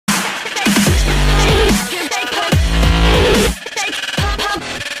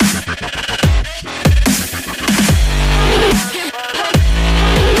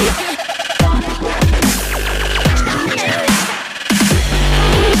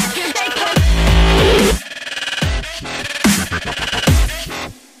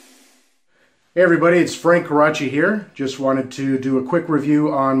Hey everybody, it's Frank Karachi here. Just wanted to do a quick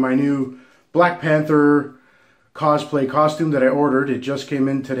review on my new Black Panther cosplay costume that I ordered. It just came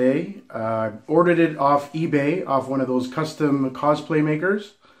in today. I ordered it off eBay, off one of those custom cosplay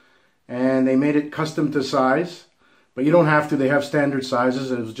makers. And they made it custom to size. But you don't have to, they have standard sizes.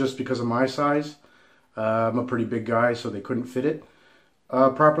 It was just because of my size. I'm a pretty big guy, so they couldn't fit it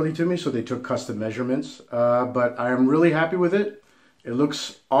properly to me, so they took custom measurements. But I am really happy with it. It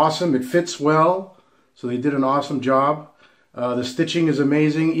looks awesome. It fits well. So they did an awesome job. The stitching is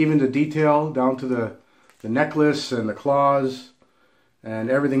amazing. Even the detail down to the necklace and the claws and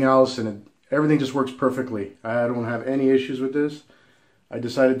everything else. And everything just works perfectly. I don't have any issues with this. I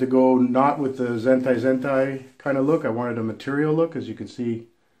decided to go not with the Zentai kind of look. I wanted a material look, as you can see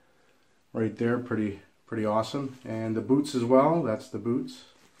right there. Pretty awesome. And the boots as well. That's the boots.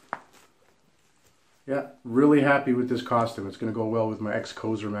 Yeah, really happy with this costume. It's going to go well with my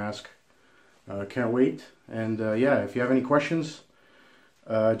ex-Kozer mask. Can't wait. And yeah, if you have any questions,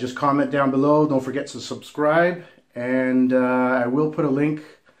 just comment down below. Don't forget to subscribe. And I will put a link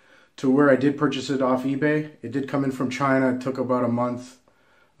to where I did purchase it off eBay. It did come in from China. It took about a month,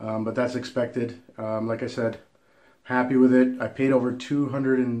 but that's expected. Like I said, happy with it. I paid over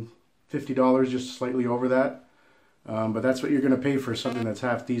 $250, just slightly over that. But that's what you're going to pay for something that's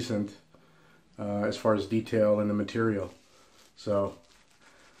half decent. As far as detail and the material. So,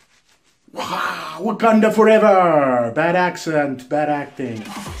 wow, Wakanda forever! Bad accent, bad acting.